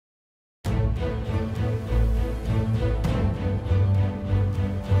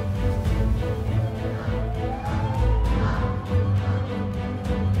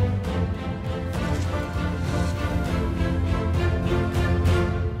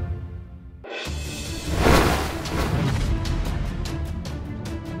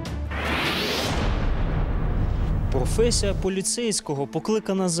Професія поліцейського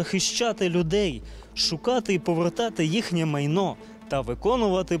покликана захищати людей, шукати і повертати їхнє майно та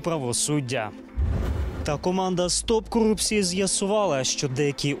виконувати правосуддя. Та команда «Стоп Корупції» з'ясувала, що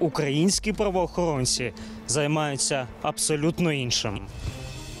деякі українські правоохоронці займаються абсолютно іншим.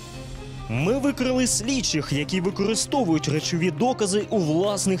 Ми викрили слідчих, які використовують речові докази у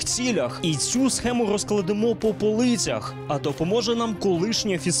власних цілях. І цю схему розкладемо по полицях, а допоможе нам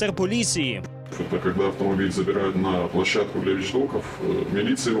колишній офіцер поліції. Это когда автомобиль забирают на площадку для вещдоков,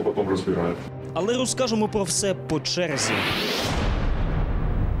 милиция его потом разбирает. Але розкажемо про все по черзі.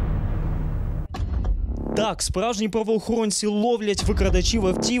 Так, справжні правоохоронці ловлять викрадачів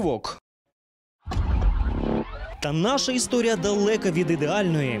автівок. Та наша історія далека від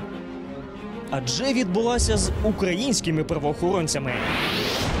ідеальної. Адже відбулася з українськими правоохоронцями.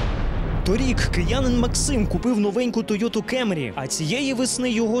 Торік киянин Максим купив новеньку Toyota Camry, а цієї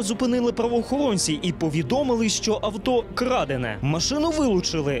весни його зупинили правоохоронці і повідомили, що авто крадене. Машину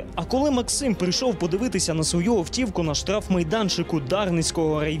вилучили, а коли Максим прийшов подивитися на свою автівку на штрафмайданчику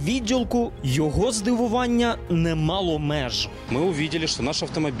Дарницького райвідділку, його здивування не мало меж. Ми побачили, що наш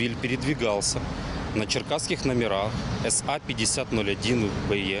автомобіль передвигався на черкасских номерах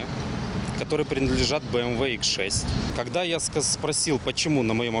СА-5001БЕ, которые принадлежат BMW X6. Когда я спросил, почему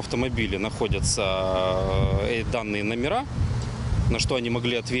на моем автомобиле находятся данные номера, на что они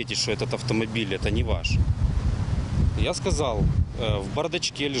могли ответить, что этот автомобиль это не ваш, я сказал, в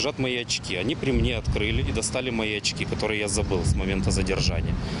бардачке лежат мои очки. Они при мне открыли и достали мои очки, которые я забыл с момента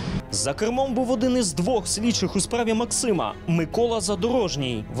задержания. За кермом був один із двох слідчих у справі Максима – Микола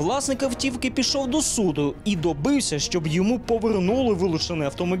Задорожній. Власник автівки пішов до суду і добився, щоб йому повернули вилучений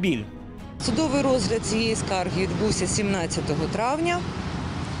автомобіль. Судовий розгляд цієї скарги відбувся 17 травня.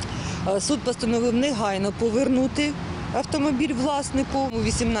 Суд постановив негайно повернути автомобіль власнику.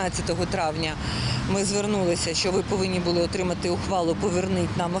 18 травня ми звернулися, що ви повинні були отримати ухвалу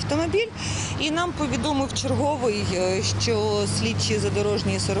 «Поверніть нам автомобіль». І нам повідомив черговий, що слідчі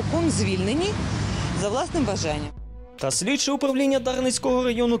Задорожній і Сорокун звільнені за власним бажанням. Та слідче управління Дарницького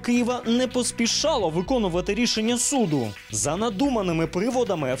району Києва не поспішало виконувати рішення суду. За надуманими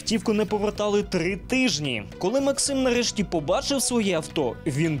приводами автівку не повертали 3 тижні. Коли Максим нарешті побачив своє авто,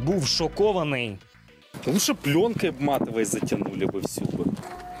 він був шокований. Лучше пленкой обматывай затянули бы всю бы.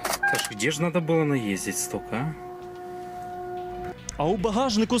 Где же надо было наездить столько, а? А у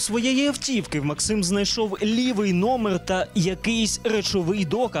багажнику своєї автівки Максим знайшов лівий номер та якийсь речовий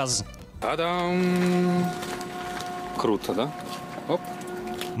доказ. Та-дам! Круто, да? Оп.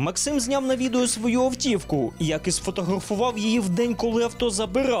 Максим зняв на відео свою автівку, як і сфотографував її в день, коли авто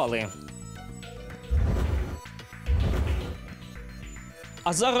забирали.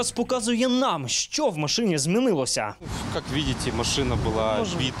 А зараз показує нам, що в машині змінилося. Как видите, машина была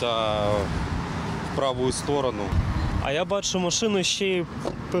бита в правую сторону. А я бачу, машину ще й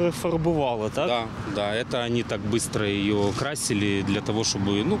перефарбували, так? Да, это они так быстро ее красили для того,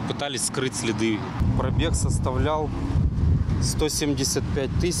 чтобы, пытались скрыть следы. Пробег составлял 175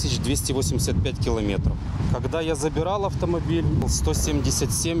 285 километров. Когда я забирал автомобиль,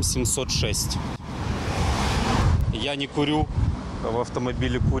 177 706. Я не курю, в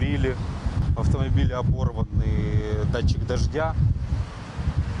автомобиле курили, в автомобиле оборванный датчик дождя,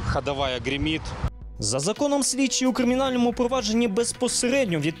 ходовая гремит. За законом слідчі у кримінальному провадженні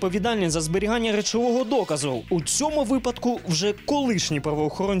безпосередньо відповідальні за зберігання речового доказу. У цьому випадку вже колишні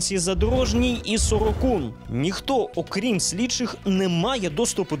правоохоронці Задорожній і Сорокун. Ніхто, окрім слідчих, не має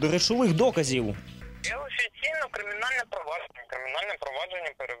доступу до речових доказів. Є офіційно кримінальне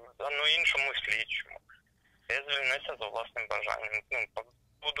провадження передано іншому слідчому. Я звільнився за власним бажанням. По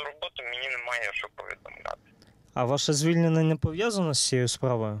поводу роботи мені немає що повідомляти. А ваше звільнення не пов'язано з цією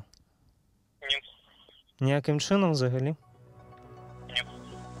справою? Ні. Ніяким чином взагалі? Ні.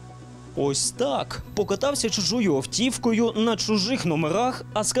 Ось так. Покатався чужою автівкою на чужих номерах,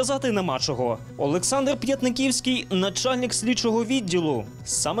 а сказати нема чого. Олександр П'ятниківський – начальник слідчого відділу.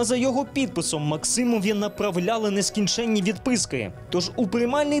 Саме за його підписом Максимові направляли нескінченні відписки. Тож у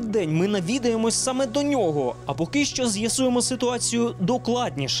приймальний день ми навідаємось саме до нього, а поки що з'ясуємо ситуацію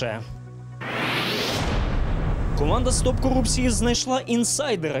докладніше. Команда «Стоп Корупції» знайшла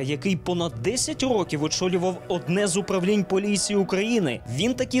інсайдера, який понад 10 років очолював одне з управлінь поліції України.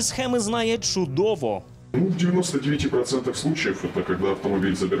 Він такі схеми знає чудово. В 99% случаев это когда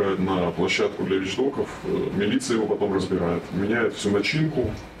автомобиль забирают на площадку для вещдоков, милиция его потом разбирает. Меняет всю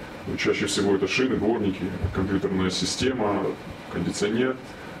начинку, чаще всего это шины, дворники, компьютерная система, кондиционер.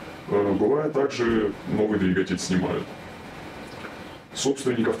 Бывает также новый двигатель снимают.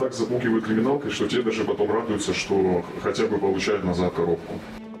 Собственников так запугивают криминалкой, что те даже потом радуются, что хотя бы получают назад коробку.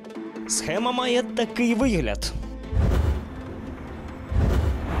 Схема має такий вигляд.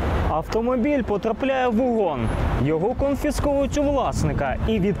 Автомобіль потрапляє в угон, його конфісковують у власника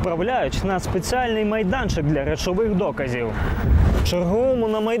і відправляють на спеціальний майданчик для речових доказів. Черговому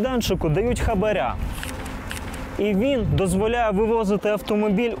на майданчику дають хабаря. І він дозволяє вивозити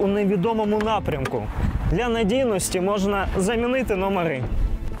автомобіль у невідомому напрямку. Для надійності можна замінити номери.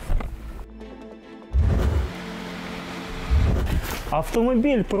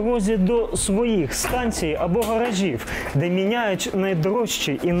 Автомобіль привозять до своїх станцій або гаражів, де міняють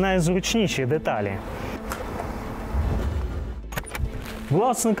найдорожчі і найзручніші деталі.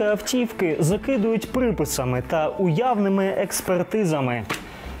 Власника автівки закидують приписами та уявними експертизами.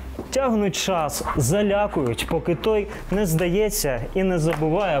 Тягнуть час, залякують, поки той не здається і не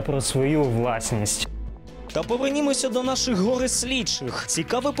забуває про свою власність. Та повернімося до наших горе-слідчих.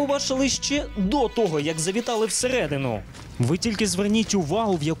 Цікаве побачили ще до того, як завітали всередину. Ви тільки зверніть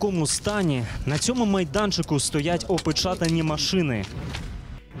увагу, в якому стані на цьому майданчику стоять опечатані машини.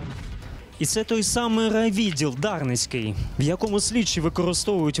 І це той самий райвідділ Дарницький, в якому слідчі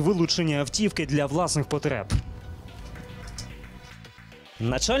використовують вилучені автівки для власних потреб.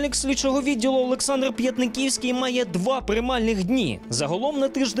 Начальник слідчого відділу Олександр П'ятниківський має 2 приймальних дні. Загалом на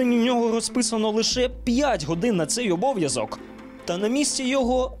тиждень у нього розписано лише 5 годин на цей обов'язок. Та на місці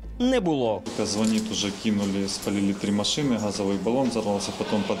його не було. Звонит, уже кинули, спалили 3 машины, газовый баллон взорвался,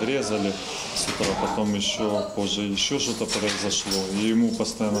 потом подрезали с утра, потом еще позже еще что-то произошло. И ему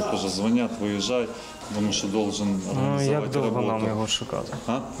постоянно тоже звонят, выезжай, потому что должен организовать работу. Як довго нам його шукати?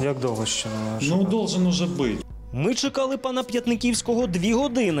 Як довго ще нам його шукати? Должен уже быть. Ми чекали пана П'ятниківського 2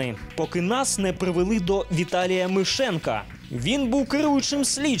 години, поки нас не привели до Віталія Мишенка. Він був керуючим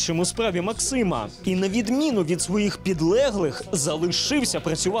слідчим у справі Максима і, на відміну від своїх підлеглих, залишився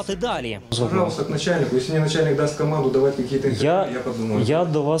працювати далі. Пожалуйста, к начальнику. Если мне начальник даст команду давать какие-то интервью, я подумаю. Я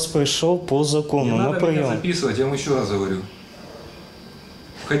до вас прийшов по закону, на прийом. Не надо меня записывать, я вам еще раз говорю.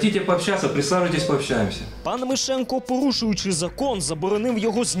 Хотите пообщаться, присаживайтесь, пообщаемся. Пан Мишенко, порушуючи закон, заборонив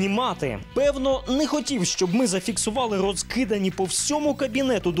його знімати. Певно, не хотів, щоб ми зафіксували розкидані по всьому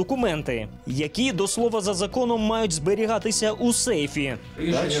кабінету документи, які, до слова, за законом мають зберігатися у сейфі.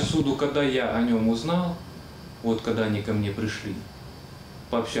 Решение суду, когда я о нем узнал, вот когда они ко мне пришли,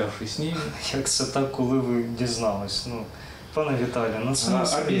 пообщавшись с ними. Як це так, коли ви дізнались? Пане Віталію, це не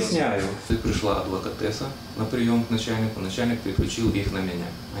серйозно. Объясняю. Пришла адвокатесса на прием к начальнику, начальник переключил их на меня.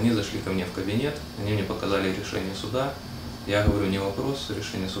 Они зашли ко мне в кабинет, они мне показали решение суда. Я говорю, не вопрос,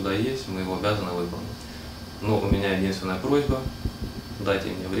 решение суда есть, мы его обязаны выполнить. Но у меня единственная просьба, дайте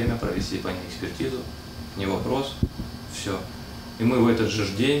мне время провести по ней экспертизу, не вопрос, все. И мы в этот же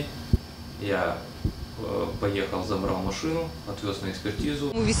день, я поїхав, забрав машину, відвез на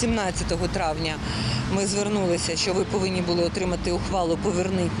експертизу. 18 травня ми звернулися, що ви повинні були отримати ухвалу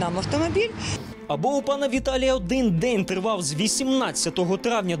 «Поверніть нам автомобіль». Або у пана Віталія один день тривав з 18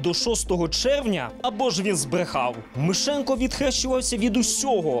 травня до 6 червня, або ж він збрехав. Мишенко відхрещувався від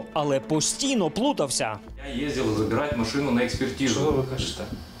усього, але постійно плутався. Я їздив забирати машину на експертизу. Що ви кажете?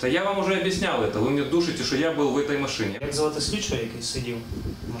 Та я вам вже об'ясняв це, ви мені душите, що я був в цій машині. Як звати слідчого, який сидів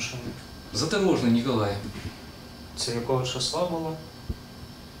в машині? Задорожний Ніколай. Це якого числа було?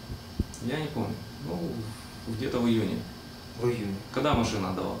 Я не помню. Где-то в июне. В июні. Когда машина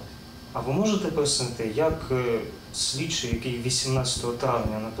отдавалась? А ви можете пояснити, як слідчий, який 18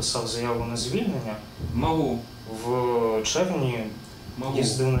 травня написав заяву на звільнення, Могу. в червні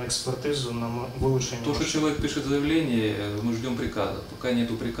їздив на експертизу на вилучення? То, что человек пишет заявление, мы ждем приказа. Пока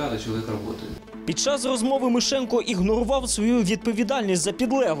нету приказа, человек работает. Під час розмови Мишенко ігнорував свою відповідальність за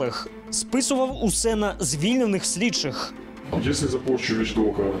підлеглих. Списував усе на звільнених слідчих. Если за порчу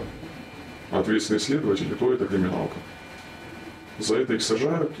вещдока ответственный следователь, то это криминалка. За это их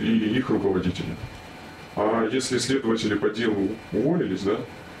сажают и их руководители. А если следователи по делу уволились,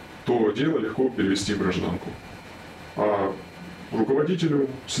 то дело легко перевести в гражданку. А руководителю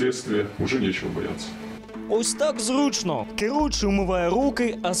следствия уже нечего бояться. Ось так зручно. Керуючий умиває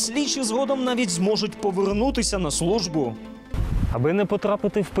руки, а слідчі згодом навіть зможуть повернутися на службу. Аби не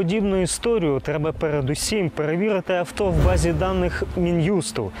потрапити в подібну історію, треба передусім перевірити авто в базі даних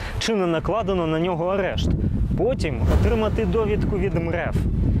Мін'юсту, чи не накладено на нього арешт. Потім отримати довідку від МРЕФ.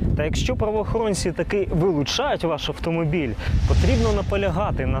 Та якщо правоохоронці таки вилучають ваш автомобіль, потрібно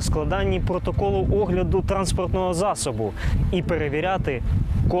наполягати на складанні протоколу огляду транспортного засобу і перевіряти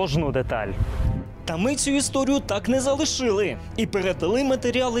кожну деталь. Та ми цю історію так не залишили і передали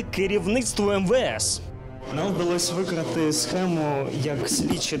матеріали керівництву МВС. Нам вдалося викрити схему, як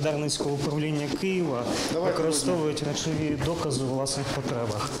слідчі Дарницького управління Києва використовують речові докази у власних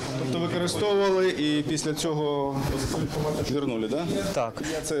потребах. Тобто використовували і після цього вернули, так? Так.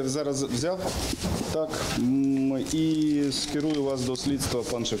 Я це зараз взяв так, і скерую вас до слідства,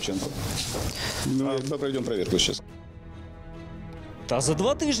 пан Шевченко. Ми пройдемо перевірку зараз. Та за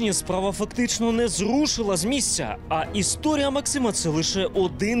 2 тижні справа фактично не зрушила з місця, а історія Максима – це лише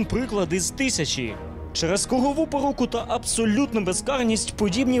один приклад із тисячі. Через кругову поруку та абсолютну безкарність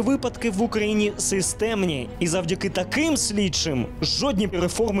подібні випадки в Україні системні. І завдяки таким слідчим жодні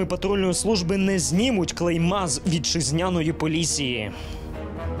реформи патрульної служби не знімуть клейма з вітчизняної поліції.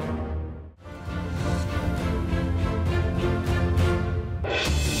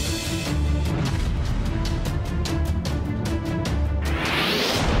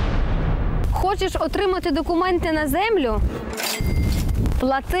 Хочеш отримати документи на землю?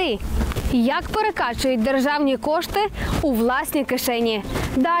 Плати. Як перекачують державні кошти у власні кишені?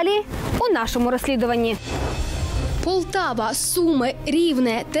 Далі у нашому розслідуванні. Полтава, Суми,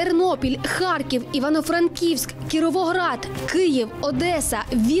 Рівне, Тернопіль, Харків, Івано-Франківськ, Кіровоград, Київ, Одеса,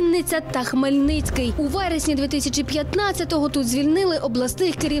 Вінниця та Хмельницький. У вересні 2015-го тут звільнили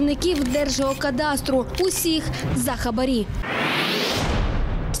обласних керівників Держгеокадастру. Усіх за хабарі.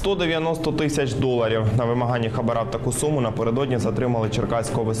 $190 тисяч на вимаганні хабара в таку суму напередодні затримали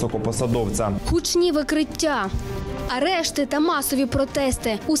черкаського високопосадовця. Гучні викриття, арешти та масові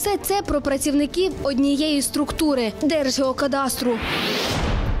протести. Усе це про працівників однієї структури – Держгеокадастру.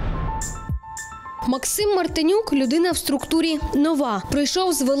 Максим Мартинюк – людина в структурі нова.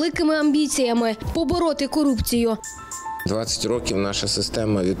 Прийшов з великими амбіціями – побороти корупцію. 20 років наша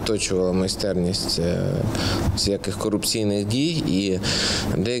система відточувала майстерність всяких корупційних дій і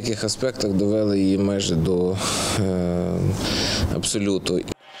в деяких аспектах довели її майже до абсолюту.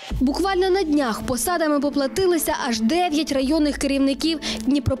 Буквально на днях посадами поплатилися аж 9 районних керівників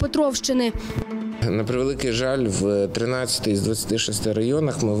Дніпропетровщини. На превеликий жаль, в 13 із 26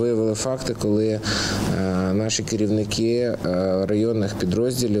 районах ми виявили факти, коли наші керівники районних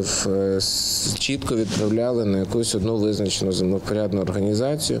підрозділів чітко відправляли на якусь одну визначену землевпорядну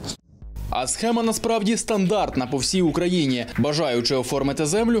організацію. А схема насправді стандартна по всій Україні. Бажаючи оформити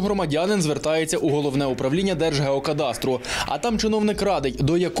землю, громадянин звертається у головне управління Держгеокадастру. А там чиновник радить,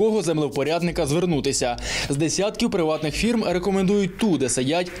 до якого землевпорядника звернутися. З десятків приватних фірм рекомендують ту, де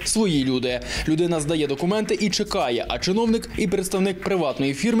сидять свої люди. Людина здає документи і чекає, а чиновник і представник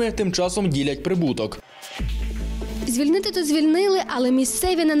приватної фірми тим часом ділять прибуток. Звільнити то звільнили, але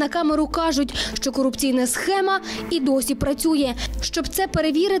місцеві не на камеру кажуть, що корупційна схема і досі працює. Щоб це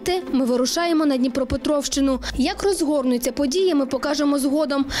перевірити, ми вирушаємо на Дніпропетровщину. Як розгорнуться події, ми покажемо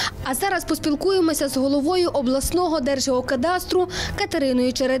згодом. А зараз поспілкуємося з головою обласного Держгеокадастру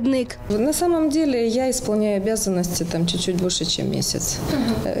Катериною Чередник. На самом деле я исполняю обязанности там чуть-чуть больше, чем месяц.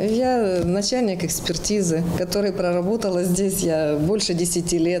 Я начальник экспертизы, который проработала здесь я больше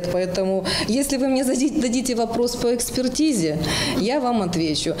 10 лет. Поэтому, если вы мне дадите вопрос по експертизі, я вам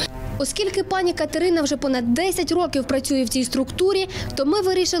відповідаю. Оскільки пані Катерина вже понад 10 років працює в цій структурі, то ми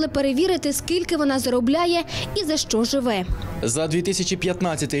вирішили перевірити, скільки вона заробляє і за що живе. За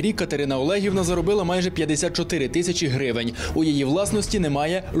 2015 рік Катерина Олегівна заробила майже 54 тисячі гривень. У її власності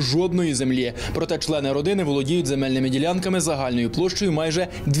немає жодної землі. Проте члени родини володіють земельними ділянками загальною площею майже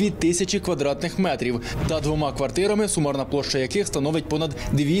 2000 квадратних метрів та 2 квартирами, сумарна площа яких становить понад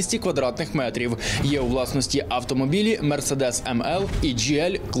 200 квадратних метрів. Є у власності автомобілі Mercedes ML і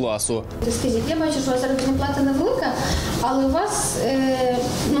GL класу. Скажіть, я бачу, що у вас заробітна плата невелика, але у вас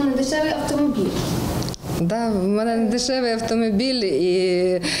не дешевий автомобіль. Да, в мене не дешевий автомобіль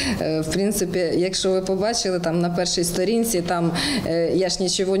і, в принципі, якщо ви побачили там на першій сторінці, там я ж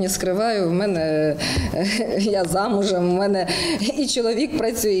нічого не скриваю, в мене я замужем, в мене і чоловік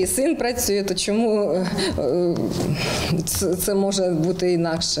працює, і син працює, то чому це може бути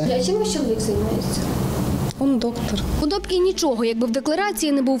інакше? А чим ваш чоловік займається? Он доктор. Було б і нічого, якби в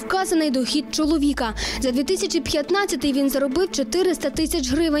декларації не був вказаний дохід чоловіка. За 2015-й він заробив 400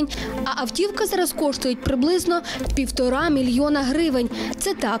 тисяч гривень, а автівка зараз коштує приблизно 1,5 мільйона гривень.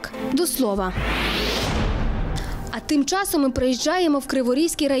 Це так, до слова. А тим часом ми приїжджаємо в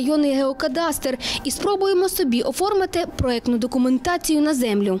Криворізький районний геокадастр і спробуємо собі оформити проєктну документацію на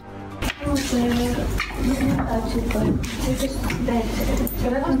землю.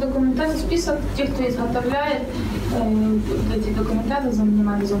 Документацию, список тех, кто изготовляет эти документы за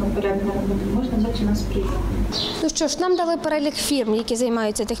минимальную землепорядную работу, можно взять у нас прием. Ну що ж, нам дали перелік фірм, які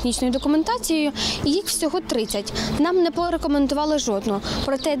займаються технічною документацією, і їх всього 30. Нам не порекомендували жодну.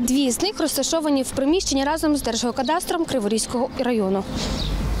 Проте 2 з них розташовані в приміщенні разом з Держгеокадастром Криворізького району.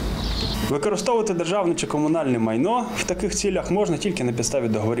 Використовувати державне чи комунальне майно в таких цілях можна тільки на підставі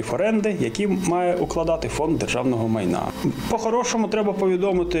договорів оренди, які має укладати фонд державного майна. По-хорошому треба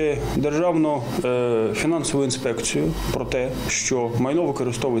повідомити Державну фінансову інспекцію про те, що майно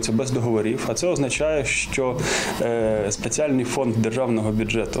використовується без договорів, а це означає, що спеціальний фонд державного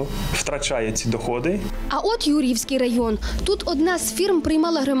бюджету втрачає ці доходи. А от Юр'ївський район. Тут одна з фірм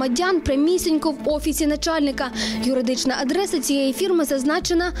приймала громадян прямісінько в офісі начальника. Юридична адреса цієї фірми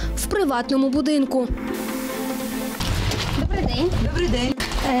зазначена в приватному будинку. Добрий день. Добрий день.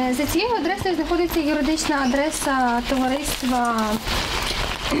 За цією адресою знаходиться юридична адреса товариства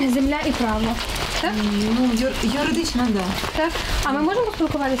 «Земля і право». Так? Ну, юридична, да. Так. А ми можемо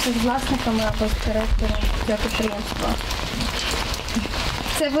спілкуватися з власниками або з директором цього підприємства?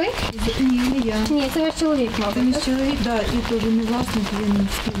 Це ви? Ні, не я. Ні, це ваш чоловік, мабуть. Це мій чоловік, так, і теж не власник, він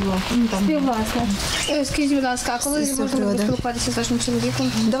співвласник. Співвласник. Скажіть, будь ласка, а коли можна спілкуватися з вашим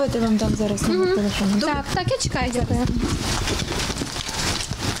чоловіком? Давайте я вам дам зараз номер телефону. Так, я чекаю, дякую.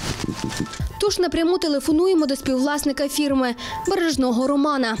 Тож напряму телефонуємо до співвласника фірми Бережного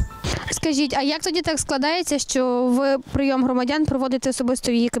Романа. Скажіть, а як тоді так складається, що ви прийом громадян проводите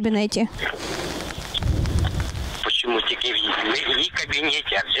особисто в її кабінеті? Почему тільки в її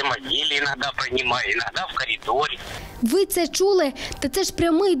кабінеті, а в земоділі іноді приймаю, іноді в коридорі. Ви це чули? Та це ж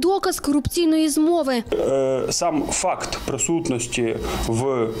прямий доказ корупційної змови. Сам факт присутності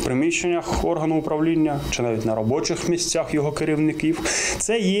в приміщеннях органу управління чи навіть на робочих місцях його керівників –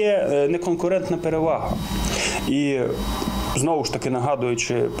 це є неконкурентна перевага. І знову ж таки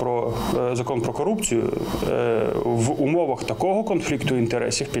нагадуючи про закон про корупцію, в умовах такого конфлікту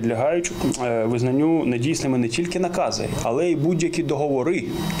інтересів підлягають визнанню недійсними не тільки накази, але й будь-які договори,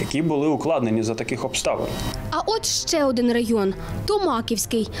 які були укладені за таких обставин. А от ще один район –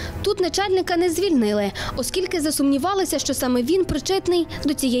 Томаківський. Тут начальника не звільнили, оскільки засумнівалися, що саме він причетний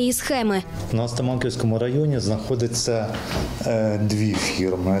до цієї схеми. У нас в Томаківському районі знаходяться дві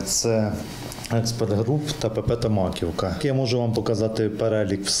фірми – це «Експерт Груп» та ПП «Томаківка». Я можу вам показати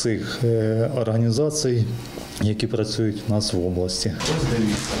перелік всіх організацій, які працюють у нас в області. Ось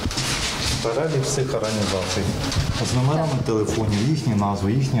дивіться. Перелік всіх організацій. З номерами телефонів, їхні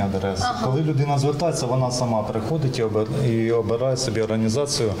назви, їхні адреси. Ага. Коли людина звертається, вона сама приходить і обирає собі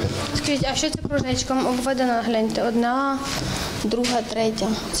організацію. Скажіть, а що це кружечком обведено? Гляньте, одна, друга, третя.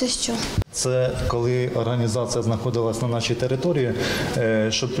 Це що? Це коли організація знаходилась на нашій території,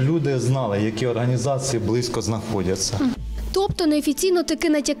 щоб люди знали, які організації близько знаходяться. Тобто неофіційно таки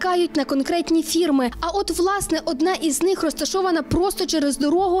натякають на конкретні фірми. А от, власне, одна із них розташована просто через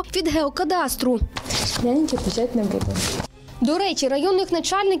дорогу від геокадастру. Я нічого почати не буду. До речі, районних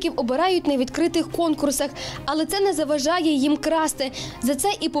начальників обирають на відкритих конкурсах, але це не заважає їм красти. За це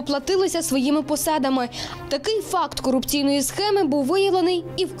і поплатилися своїми посадами. Такий факт корупційної схеми був виявлений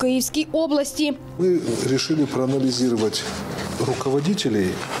і в Київській області. Ми вирішили проаналізувати руководителей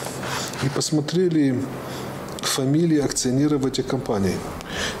і посмотрели фамилии акционеров этих компаний,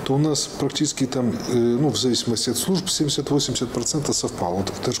 то у нас практически там, в зависимости от служб, 70-80% совпало. Вот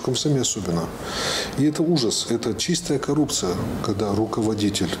в Держкомсоме особенно. И это ужас, это чистая коррупция, когда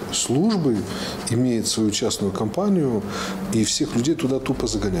руководитель службы имеет свою частную компанию и всех людей туда тупо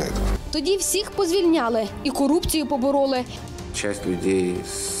загоняет. Тоді всіх позвільняли і корупцію побороли. Часть людей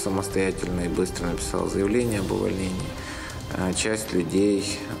самостоятельно и быстро написала заявление об увольнении. Часть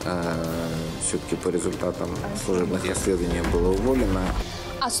людей все-таки по результатам служебных расследований была уволена.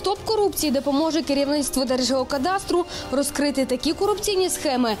 А «Стоп корупції» допоможе керівництву Держгеокадастру розкрити такі корупційні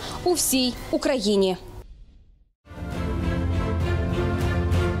схеми у всій Україні.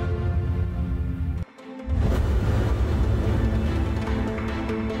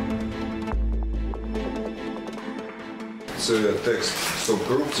 Це текст «Стоп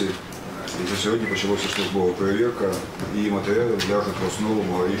корупції». І вже сьогодні почалася службова перевірка, і матеріали ляжуть в основу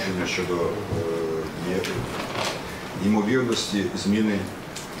мого рішення щодо ймовірності зміни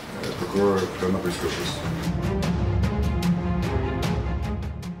прокурора Тернопільської області.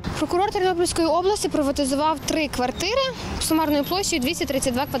 Прокурор Тернопільської області приватизував 3 квартири сумарною площею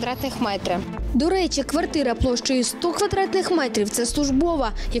 232 квадратних метри. До речі, квартира площею 100 квадратних метрів – це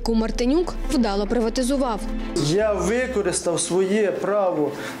службова, яку Мартинюк вдало приватизував. Я використав своє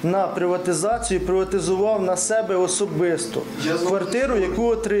право на приватизацію і приватизував на себе особисто квартиру, яку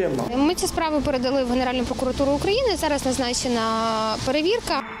отримав. Ми ці справи передали в Генеральну прокуратуру України, зараз назначена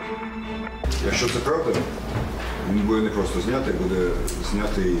перевірка. Якщо це правда, він буде не просто знятий, буде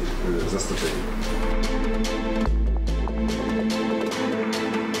знятий за статтею.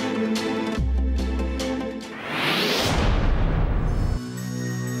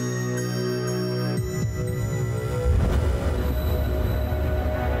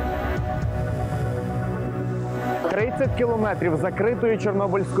 20 кілометрів закритої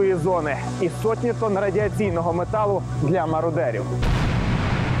Чорнобильської зони і сотні тонн радіаційного металу для мародерів.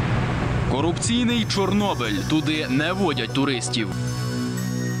 Корупційний Чорнобиль. Туди не водять туристів.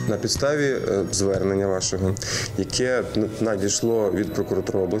 На підставі звернення вашого, яке надійшло від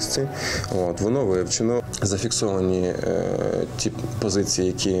прокуратури області, воно вивчено, зафіксовані ті позиції,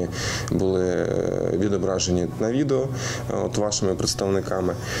 які були відображені на відео вашими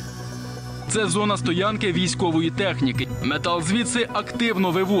представниками. Це зона стоянки військової техніки. Метал звідси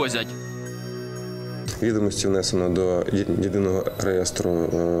активно вивозять. Відомості внесено до єдиного реєстру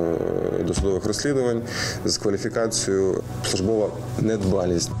досудових розслідувань з кваліфікацією «службова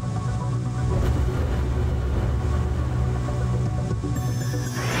недбалість».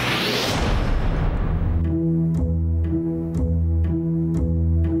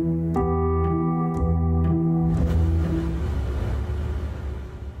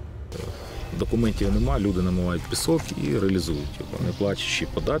 Документів немає, люди намивають пісок і реалізують його, не платячи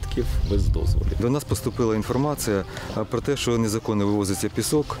податків без дозволів. До нас поступила інформація про те, що незаконно вивозиться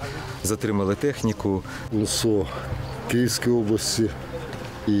пісок, затримали техніку. УСО Київської області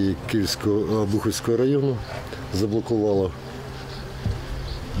і Бухівського району заблокувало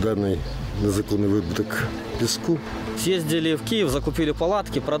даний незаконний видобуток піску. Съездили в Киев, закупили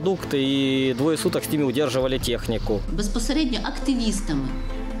палатки, продукты и 2 суток с ними удерживали технику. Безпосередньо активістами,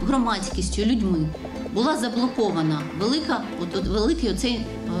 громадськістю, людьми була заблокована великий оцей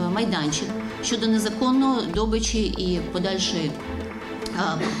майданчик щодо незаконної добичі і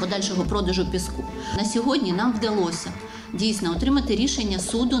подальшого продажу піску. На сьогодні нам вдалося дійсно отримати рішення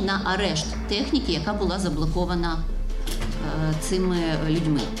суду на арешт техніки, яка була заблокована цими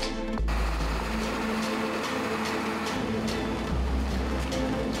людьми.